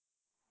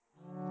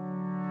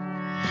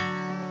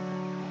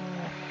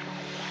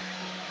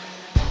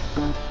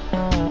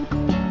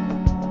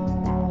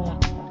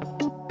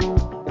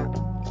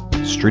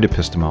street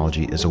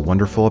epistemology is a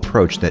wonderful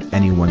approach that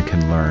anyone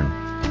can learn.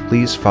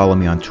 Please follow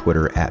me on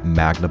Twitter at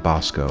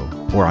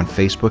Magnabosco or on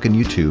Facebook and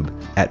YouTube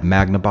at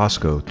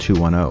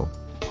Magnabosco210.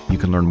 You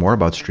can learn more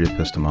about street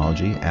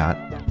epistemology at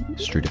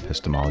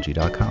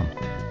streetepistemology.com.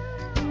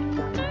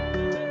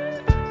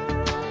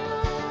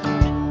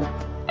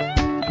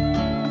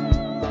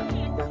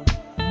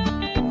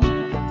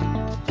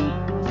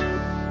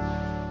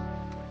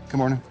 Good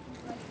morning.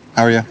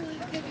 How are you? I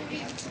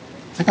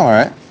think I'm all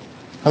right.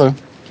 Hello.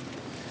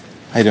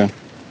 How you doing?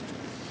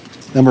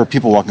 Number of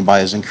people walking by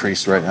has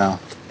increased right now.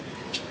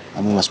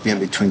 I must be in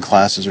between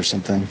classes or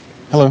something.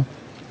 Hello.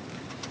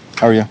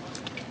 How are you?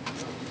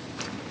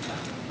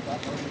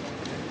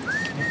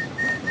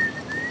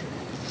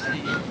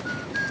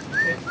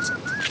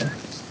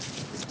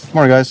 Good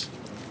morning, guys.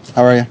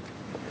 How are you?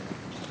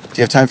 Do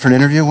you have time for an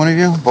interview, one of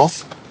you?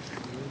 Both?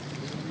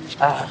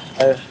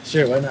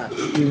 Sure, why not?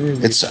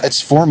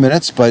 It's 4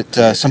 minutes,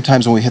 but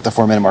sometimes when we hit the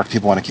 4-minute mark,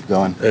 people want to keep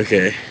going.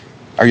 Okay.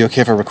 Are you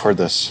okay if I record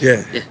this?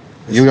 Yeah.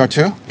 You are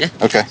too? Yeah.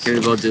 Okay.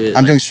 We'll both do it.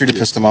 I'm doing street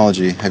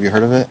epistemology. Have you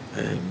heard of it?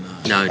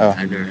 No, Oh.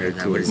 I've never heard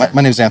that. What is that?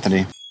 My name's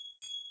Anthony.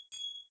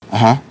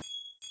 Uh-huh.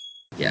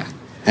 Yeah.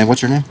 And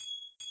what's your name?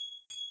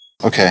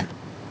 Okay.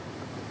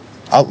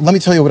 Let me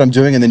tell you what I'm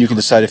doing, and then you can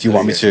decide if you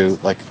want me to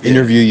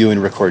interview you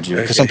and record you.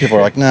 Because some people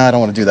are like, nah, I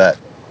don't want to do that.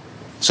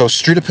 So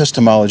street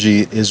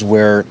epistemology is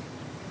where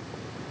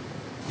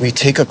we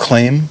take a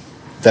claim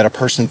that a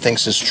person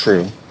thinks is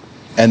true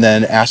and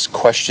then ask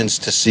questions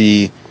to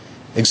see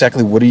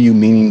exactly what are you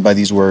meaning by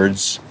these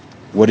words?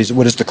 What is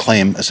the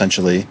claim,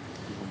 essentially?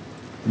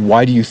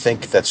 Why do you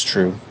think that's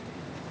true?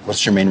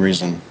 What's your main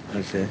reason?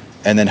 Okay.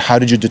 And then how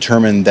did you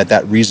determine that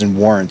that reason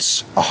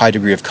warrants a high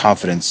degree of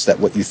confidence that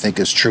what you think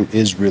is true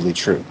is really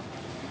true?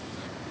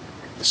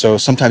 So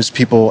sometimes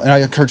people, and I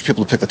encourage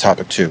people to pick the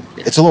topic too.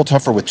 It's a little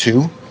tougher with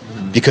two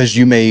because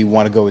you may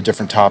want to go a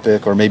different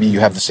topic, or maybe you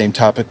have the same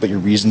topic but your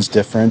reason's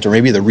different, or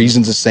maybe the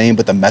reason's the same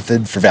but the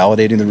method for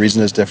validating the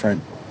reason is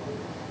different.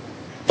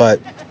 But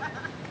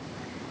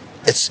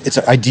it's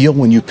ideal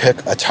when you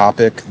pick a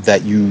topic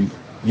that you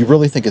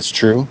really think it's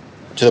true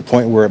to the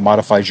point where it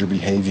modifies your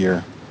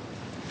behavior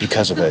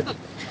because of it.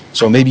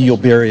 So maybe you'll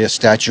bury a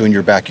statue in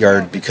your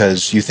backyard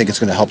because you think it's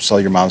going to help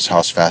sell your mom's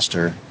house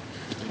faster.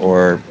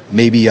 Or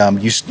maybe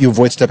you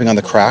avoid stepping on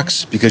the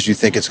cracks because you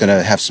think it's going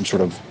to have some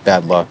sort of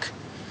bad luck.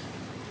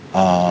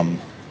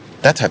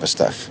 That type of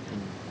stuff.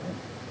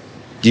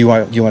 Do you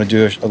want to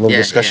do a little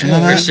discussion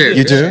on that? For sure.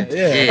 You do?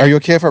 Yeah. Are you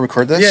okay if I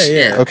record this?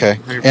 Yeah. Okay.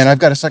 100%. And I've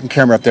got a second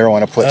camera up there I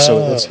want to put,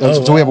 so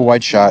we have a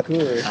wide shot. Cool.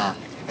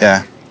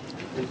 Yeah.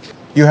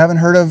 You haven't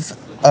heard of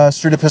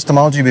street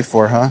epistemology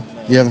before, huh?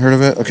 You haven't heard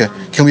of it? Okay.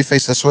 Can we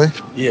face this way?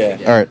 Yeah.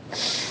 All right.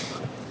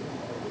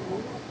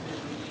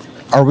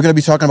 Are we going to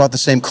be talking about the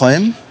same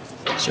claim?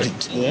 Sure.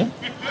 Yeah.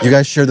 You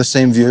guys share the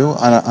same view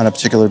on a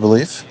particular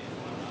belief?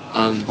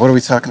 What are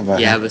we talking about?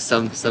 Yeah, here? but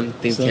some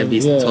things can't be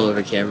told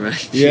over camera.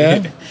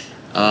 Yeah.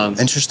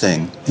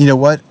 Interesting. You know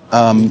what?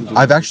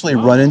 I've actually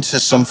run into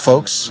some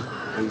folks.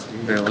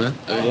 Marijuana?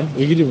 Yeah.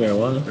 We could do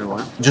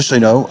marijuana. Just so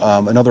you know,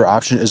 another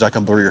option is I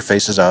can blur your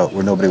faces out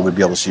where nobody would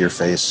be able to see your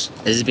face.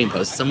 Is it being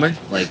posted somewhere?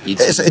 Like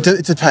YouTube?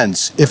 It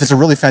depends. If it's a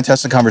really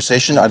fantastic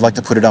conversation, I'd like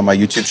to put it on my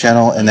YouTube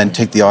channel and then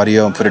take the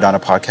audio and put it on a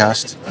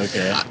podcast.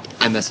 Okay.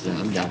 I mess with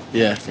it. I'm down.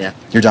 Yeah.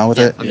 You're down with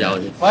it? I'm down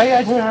with it. Why are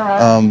you turning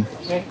around?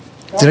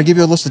 Did I give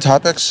you a list of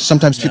topics?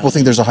 Sometimes people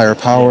think there's a higher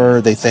power.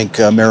 They think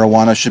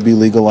marijuana should be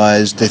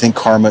legalized. They think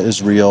karma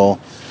is real.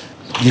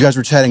 You guys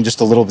were chatting just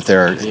a little bit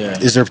there. Yeah.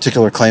 Is there a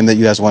particular claim that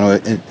you guys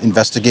want to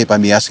investigate by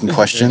me asking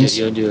questions?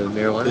 You want to do a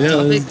marijuana Yeah,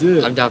 topic? let's do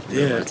it. I'm down for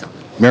Yeah. marijuana topic.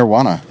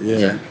 Marijuana.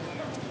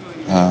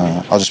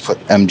 Yeah. I'll just put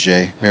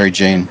MJ, Mary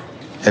Jane.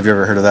 Have you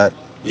ever heard of that?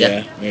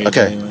 Yeah.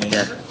 Okay.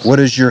 Yeah. What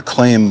is your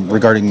claim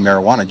regarding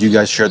marijuana? Do you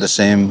guys share the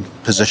same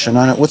position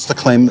on it? What's the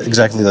claim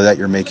exactly that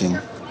you're making?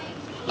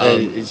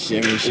 It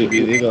should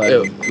be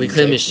legalized. We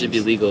claim it should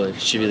be legal.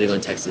 It should be legal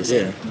in Texas.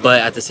 Yeah.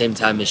 But at the same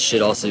time, it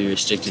should also be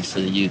restricted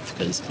for the youth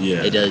because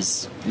Yeah. it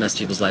does mess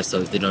people's lives so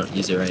if they don't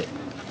use it right.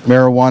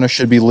 Marijuana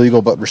should be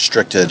legal but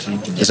restricted.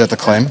 Is that the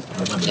claim?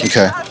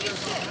 Okay.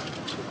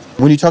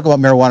 When you talk about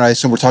marijuana, I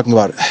assume we're talking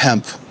about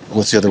hemp.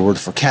 What's the other word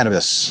for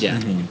cannabis? Yeah.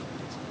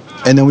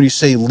 And then when you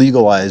say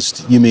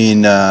legalized, you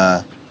mean,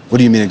 what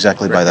do you mean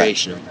exactly by that?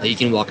 Recreational. Like you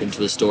can walk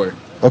into a store.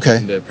 Okay.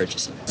 And go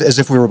purchase it. As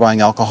if we were buying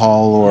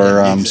alcohol or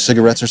exactly.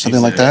 cigarettes or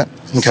something like that?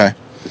 Okay.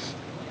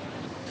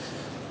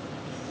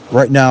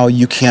 Right now,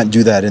 you can't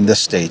do that in this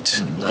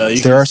state.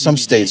 There are some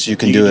states you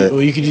can do it.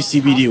 Well, you can do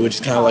CBD, which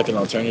is kind of like an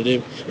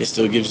alternative. It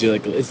still gives you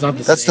it's not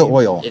the That's same. the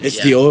oil.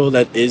 It's the oil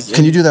that is.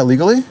 Can you do that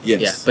legally?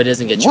 Yes. Yeah, but it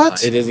doesn't get you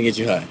What? high. It doesn't get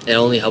you high. It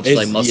only helps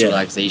It's- like muscle yeah.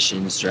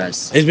 relaxation,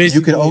 stress. It's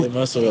basically can only-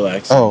 muscle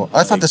relaxing. Oh,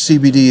 I thought the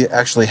CBD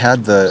actually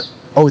had the...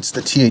 Oh, it's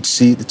the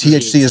THC. The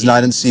THC is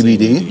not in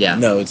CBD? Yeah.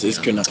 No, it's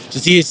not. So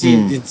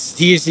THC,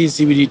 THC and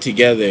CBD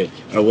together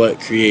are what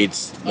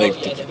creates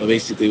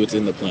basically what's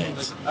in the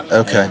plants.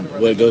 Okay. And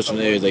what goes from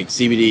there is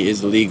CBD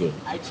is legal.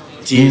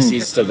 THC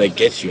is stuff that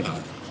gets you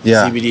high.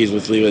 Yeah. CBD is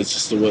what's legal. It's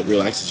just what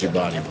relaxes your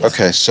body.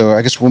 Okay, so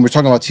I guess when we're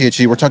talking about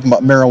THC, we're talking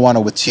about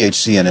marijuana with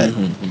THC in it.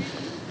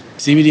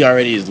 CBD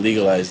already is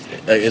legalized.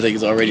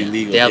 It's already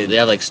legal. They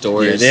have like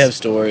stores. Yeah, they have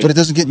stores. But it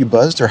doesn't get you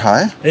buzzed or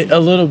high? A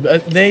little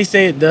bit. They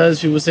say it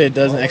does. People say it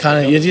doesn't. It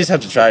kind of. You just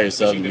have to try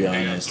yourself, to be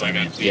honest. I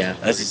mean, Yeah.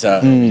 That's just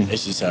how.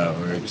 It's just how it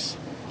works.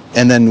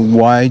 And then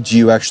why do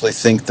you actually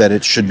think that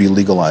it should be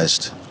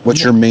legalized?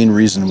 What's your main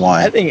reason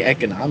why? I think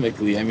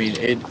economically. I mean,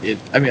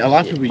 I mean, a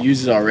lot of people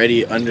use it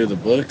already under the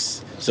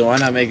books. So why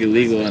not make it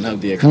legal and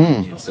help the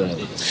economy itself?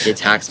 Get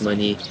tax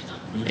money,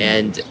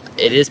 and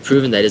it is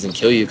proven that it doesn't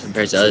kill you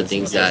compared to other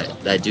things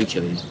that do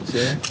kill you.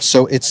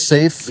 So it's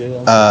safe.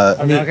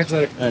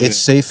 It's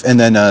safe, and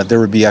then there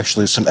would be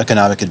actually some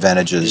economic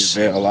advantages.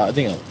 A lot. I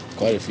think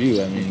quite a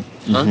few. I mean,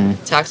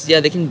 Taxes, yeah,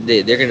 they're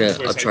gonna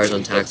upcharge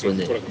on tax when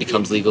it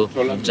becomes legal,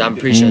 which I'm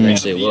pretty sure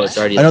eventually it will. It's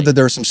already. I know that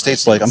there are some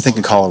states like I'm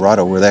thinking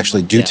Colorado where they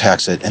actually do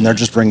tax it, and they're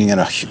just bringing in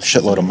a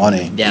shitload of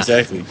money. Yeah.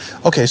 Exactly.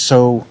 Okay,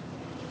 so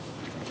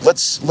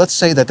let's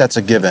say that that's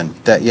a given.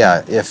 That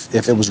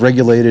if it was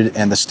regulated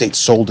and the state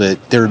sold it,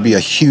 there would be a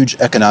huge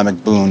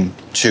economic boon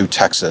to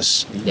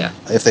Texas. Yeah.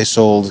 If they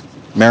sold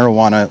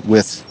marijuana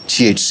with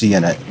THC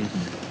in it.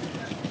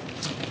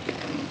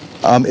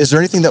 Is there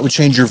anything that would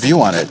change your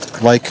view on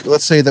it? Like,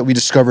 let's say that we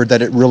discovered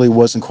that it really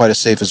wasn't quite as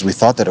safe as we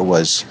thought that it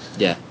was.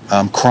 Yeah.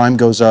 Crime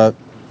goes up,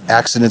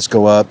 accidents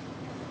go up,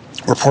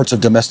 reports of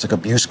domestic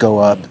abuse go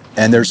up,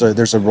 and there's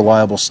a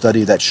reliable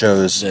study that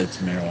shows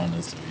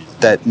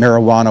that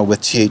marijuana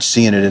with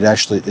THC in it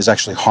is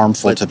actually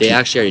harmful But to they people.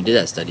 actually already did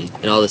that study.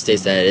 In all the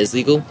states that it is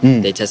legal,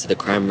 they tested the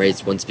crime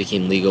rates once it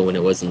became legal. When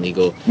it wasn't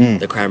legal,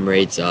 the crime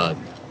rates,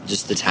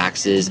 just the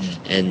taxes,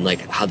 and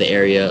like how the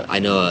area. I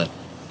know.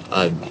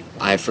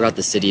 I forgot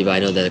the city, but I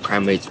know that the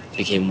crime rates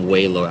became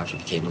way lower after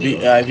it became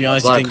legal. If you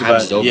honestly think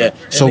about over.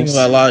 think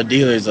about a lot of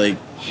dealers, like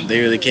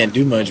they really can't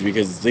do much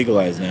because it's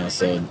legalized now.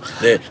 So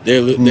they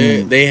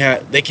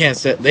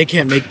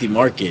can't make the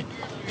market.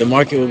 The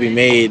market will be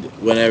made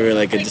whenever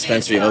like a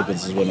dispensary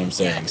opens. Is what I'm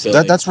saying. So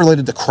That's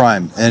related to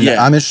crime, and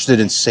I'm interested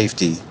in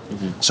safety.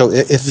 So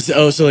if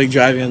so like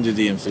driving under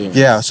the influence.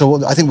 Yeah.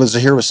 So I think what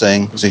Zahir was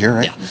saying, Zahir,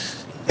 right?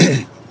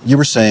 Yeah. You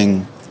were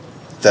saying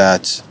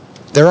that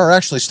there are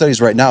actually studies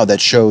right now that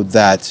show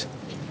that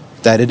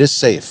it is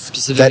safe.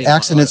 Specifically That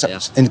accidents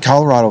in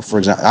Colorado, for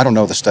example, I don't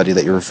know the study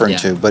that you're referring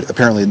to, but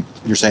apparently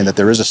you're saying that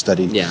there is a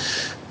study. Yeah.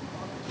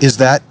 Is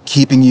that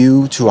keeping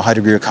you to a high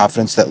degree of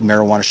confidence that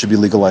marijuana should be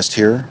legalized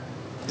here?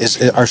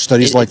 Are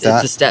studies like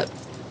that? It's a step.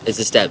 It's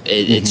a step.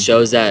 It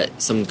shows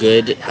that some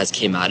good has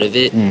came out of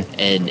it,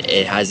 and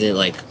it hasn't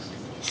like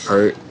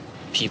hurt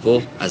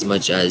people as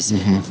much as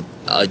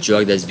a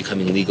drug that's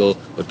becoming legal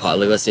would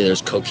probably. Let's say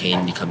there's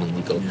cocaine becoming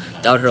legal.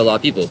 That would hurt a lot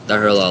of people. That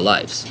would hurt a lot of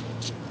lives.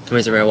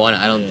 Compared to marijuana,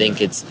 I don't think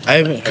it's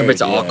compared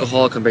to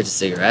alcohol, compared to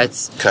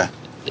cigarettes. Okay.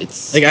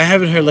 It's like I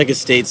haven't heard like a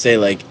state say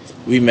like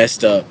we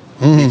messed up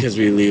because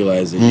we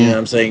legalized it. You know what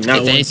I'm saying? Not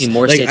if once. anything,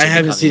 more Like states I are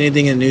haven't seen becoming-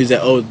 anything in the news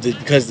that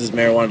because this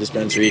marijuana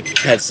dispensary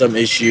had some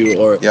issue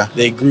or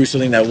they grew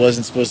something that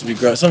wasn't supposed to be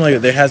grown. Something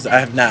like that. I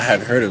have not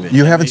heard of it.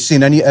 You haven't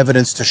seen any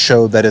evidence to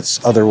show that it's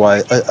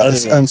otherwise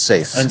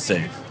unsafe.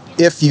 Unsafe.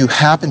 If you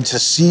happen to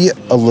see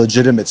a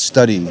legitimate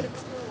study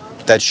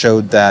that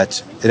showed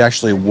that it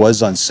actually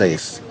was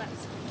unsafe,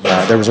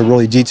 there was a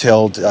really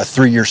detailed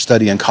 3-year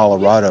study in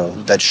Colorado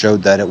that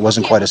showed that it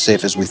wasn't quite as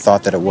safe as we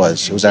thought that it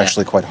was. It was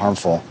actually quite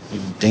harmful,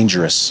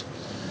 dangerous.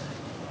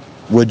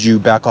 Would you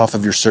back off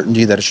of your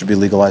certainty that it should be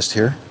legalized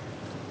here?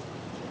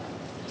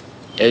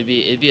 It'd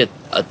be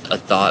a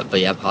thought, but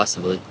yeah,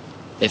 possibly.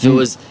 If it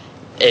was,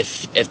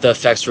 if the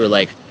effects were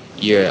like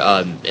you're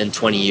in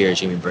 20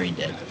 years you're gonna be brain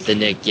dead,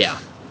 then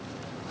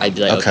I'd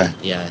be like okay,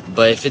 yeah.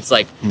 But if it's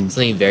like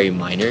something very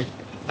minor,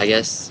 I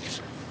guess.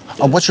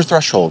 What's your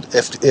threshold?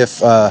 If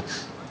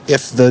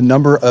the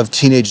number of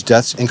teenage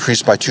deaths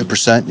increased by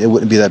 2%, it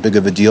wouldn't be that big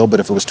of a deal. But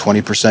if it was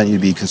 20%,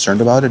 you'd be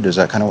concerned about it. Is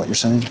that kind of what you're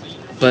saying?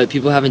 But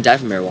people haven't died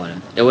from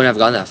marijuana. It wouldn't have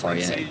gone that far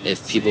yet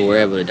if people were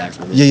able to die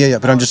from it. Yeah.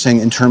 But I'm just saying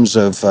in terms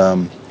of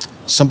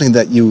something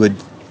that you would.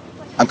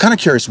 I'm kind of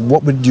curious.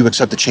 What would you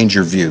accept to change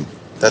your view?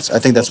 I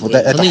think that's what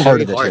at the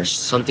heart of it here.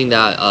 Something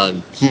that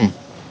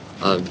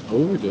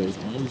overdose.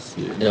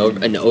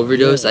 An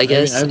overdose, I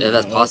guess, if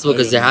that's possible,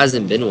 because there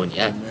hasn't been one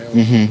yet. I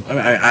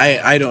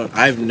mean,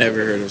 I've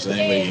never heard of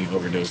anybody getting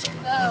overdosed on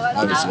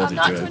obviously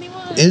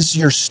drug. Is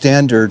your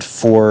standard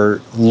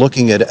for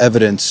looking at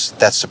evidence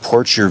that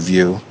supports your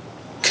view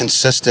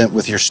consistent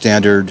with your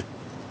standard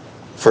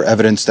for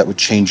evidence that would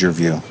change your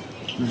view?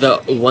 The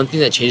one thing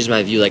that changes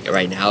my view, like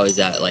right now, is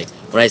that like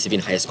when I used to be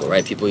in high school,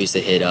 right, people used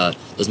to hit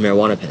those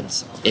marijuana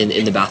pens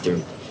in the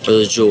bathroom or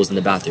those jewels in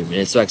the bathroom, and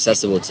it's so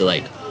accessible to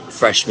like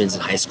freshmen in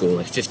high school,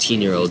 like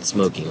 15-year-olds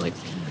smoking. Like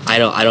I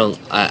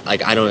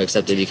don't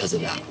accept it because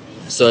of that.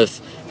 So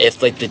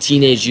if like the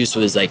teenage use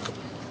was like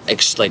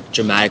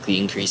dramatically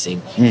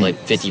increasing like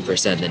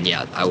 50%, then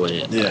yeah, I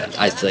wouldn't.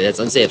 I feel like that's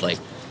unsafe. Like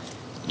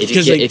if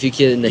you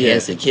get in the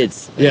hands of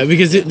kids. Yeah,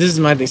 because this is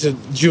my thing. So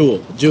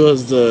Juul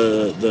is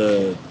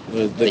the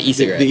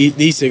e-cigarette.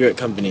 The e-cigarette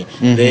company.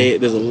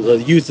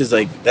 The youth is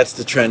like that's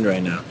the trend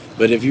right now.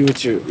 But if you were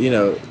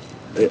to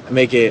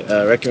make it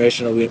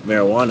recreational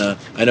marijuana,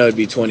 I know it'd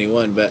be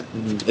 21, but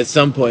at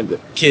some point, the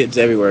kids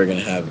everywhere are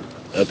gonna have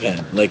a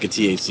pen, like a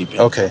THC pen.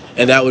 Okay.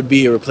 And that would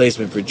be a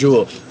replacement for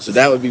Juul. So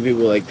that would be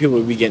people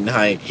would be getting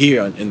high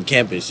here in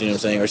campus, you know what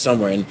I'm saying, or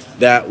somewhere, and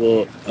that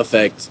will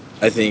affect,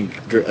 I think,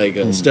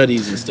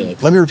 studies and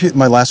stuff. Let me repeat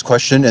my last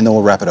question, and then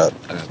we'll wrap it up.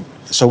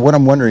 So what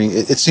I'm wondering,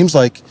 it seems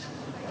like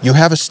you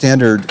have a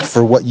standard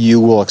for what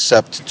you will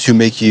accept to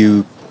make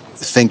you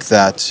think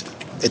that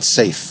it's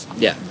safe.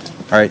 Yeah.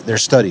 All right,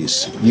 there's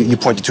studies. You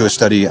pointed to a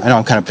study. I know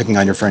I'm kind of picking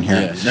on your friend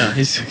here. Yeah, no,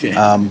 he's okay.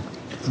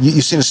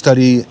 You've seen a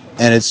study,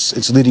 and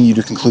it's leading you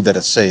to conclude that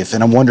it's safe.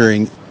 And I'm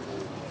wondering,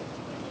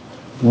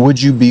 would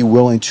you be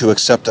willing to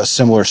accept a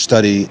similar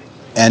study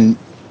and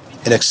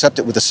accept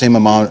it with the same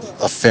amount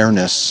of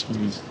fairness,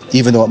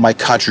 even though it might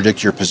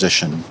contradict your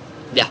position?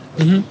 Yeah.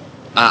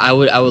 I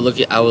would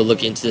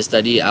look into the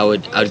study. I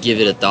would give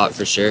it a thought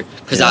for sure,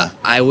 because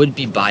I would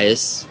be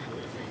biased,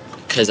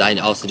 because I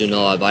also do know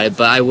a lot about it,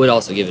 but I would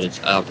also give it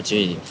an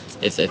opportunity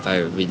if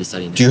I read the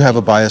study. Do you have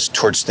a bias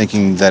towards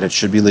thinking that it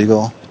should be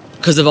legal?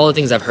 Because of all the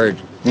things I've heard,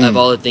 of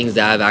all the things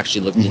that I've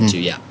actually looked into,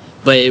 yeah.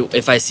 But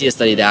if I see a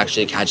study that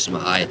actually catches my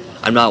eye,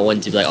 I'm not one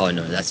to be like, oh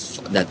no, that's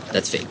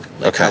fake.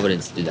 Like, Okay. I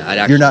wouldn't do that. I'd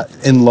actually, You're not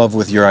in love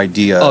with your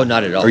idea. Oh,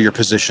 not at all. Or your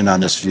position on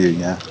this view.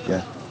 Yeah.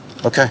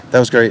 Okay, that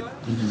was great.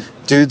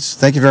 Dudes,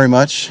 thank you very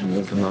much.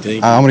 I'm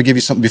going to give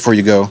you something before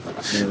you go.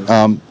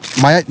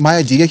 My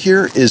idea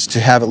here is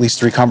to have at least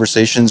 3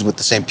 conversations with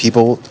the same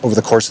people over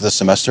the course of the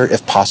semester,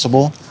 if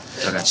possible.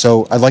 Okay.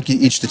 So I'd like you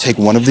each to take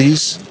one of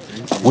these,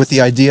 with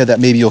the idea that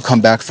maybe you'll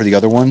come back for the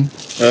other one,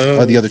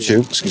 or the other 2.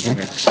 Excuse me.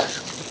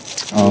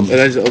 Did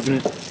I just open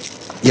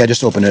it? Yeah,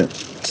 just open it.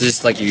 So this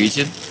is like your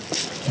YouTube?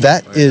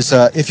 That is,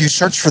 if you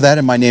search for that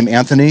in my name,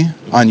 Anthony,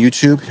 on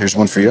YouTube, here's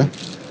one for you.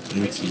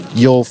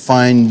 You'll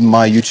find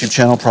my YouTube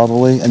channel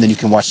probably, and then you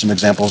can watch some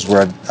examples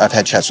where I've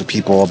had chats with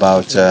people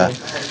about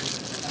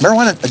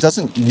marijuana. It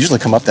doesn't usually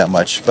come up that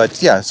much,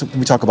 but yeah, so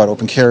we talk about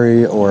open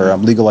carry or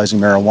legalizing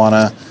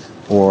marijuana,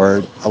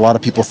 or a lot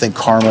of people think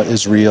karma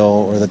is real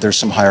or that there's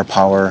some higher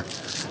power.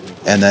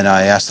 And then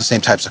I ask the same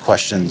types of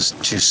questions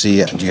to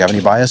see, do you have any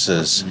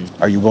biases?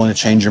 Are you willing to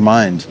change your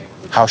mind?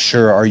 How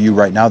sure are you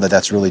right now that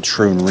that's really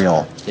true and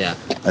real? Yeah.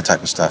 That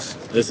type of stuff.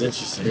 That's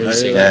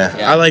interesting. Yeah.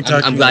 I like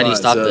talking. I'm glad you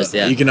stopped this.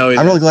 Yeah. You can always.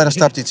 I'm really glad I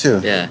stopped you too.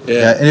 Yeah.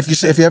 And if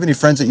you have any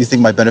friends that you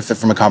think might benefit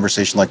from a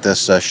conversation like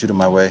this, shoot them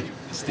my way.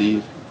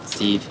 Steve.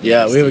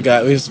 Yeah, we have a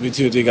guy. We have 2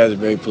 or 3 guys that are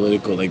very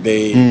political. Like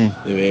they're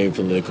very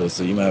political.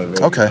 So you might have a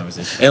very good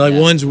conversation. And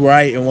like one's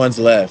right and one's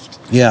left.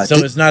 Yeah. So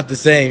it's not the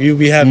same. You'll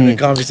be having a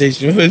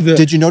conversation with them.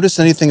 Did you notice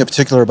anything in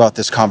particular about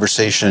this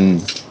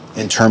conversation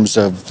in terms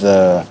of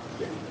the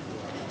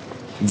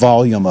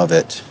volume of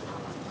it?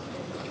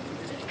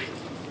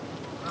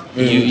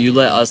 You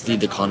let us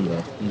lead the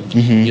convo.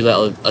 You let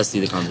us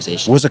lead the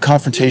conversation. Was it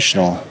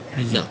confrontational?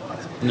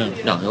 No,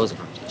 it wasn't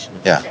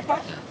confrontational. Yeah.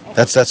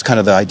 That's kind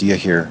of the idea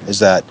here, is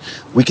that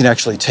we can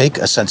actually take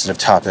a sensitive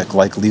topic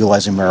like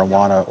legalizing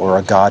marijuana or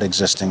a God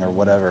existing or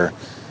whatever,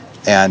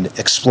 and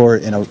explore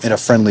it in a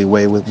friendly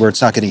way where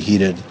it's not getting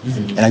heated.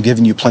 And I'm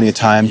giving you plenty of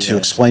time to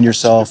explain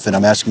yourself, and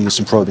I'm asking you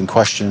some probing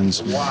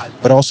questions.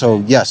 But also,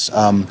 yes,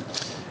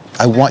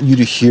 I want you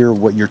to hear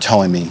what you're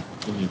telling me,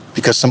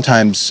 because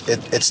sometimes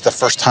it's the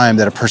first time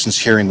that a person's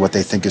hearing what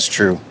they think is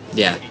true.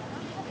 Yeah.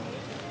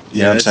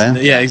 You know what I'm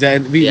saying? Yeah,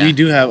 exactly. We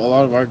do have a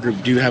lot of our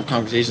group do have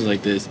conversations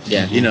like this.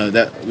 Yeah. You know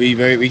that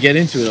we get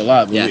into it a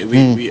lot. But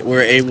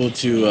we're able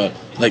to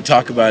like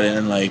talk about it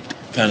and like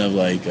kind of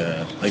like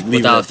leave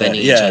without it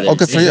offending each other. Oh,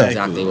 good for you.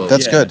 Exactly what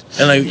That's good.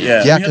 And like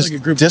Yeah, because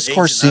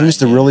discourse seems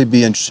to really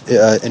be in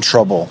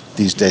trouble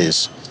these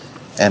days,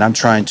 and I'm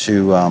trying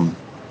to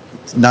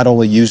not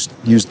only use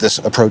this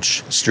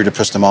approach, street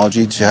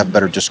epistemology, to have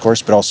better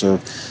discourse, but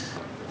also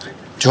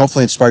to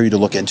hopefully inspire you to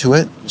look into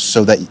it,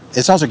 so that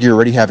it sounds like you're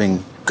already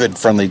having good,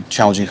 friendly,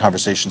 challenging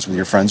conversations with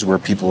your friends where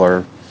people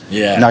are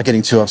not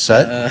getting too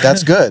upset.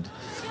 That's good.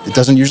 It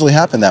doesn't usually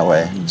happen that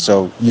way.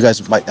 So you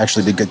guys might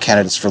actually be good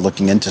candidates for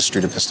looking into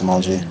street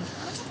epistemology.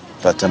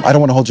 But I don't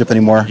want to hold you up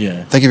anymore.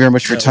 Thank you very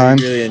much for your time.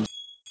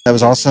 That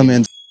was awesome.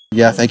 And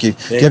yeah, thank you.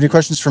 Do you have any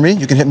questions for me?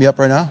 You can hit me up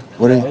right now.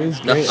 What do you?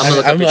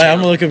 I'm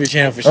gonna look up your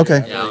channel for sure.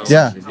 Okay.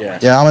 Yeah,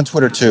 I'm on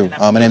Twitter too.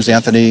 My name's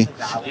Anthony.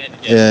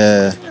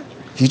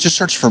 You just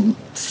search for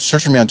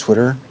me on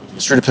Twitter.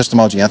 Street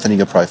Epistemology Anthony,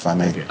 you'll probably find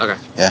me. Okay.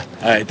 Yeah.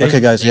 All right. Okay,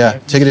 guys. Yeah.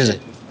 Take it easy.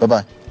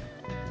 Bye-bye.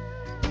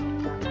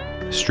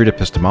 Street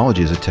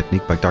epistemology is a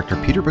technique by Dr.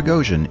 Peter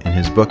Boghossian in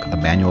his book A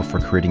Manual for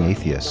Creating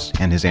Atheists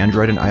and his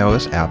Android and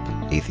iOS app,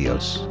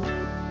 Atheos.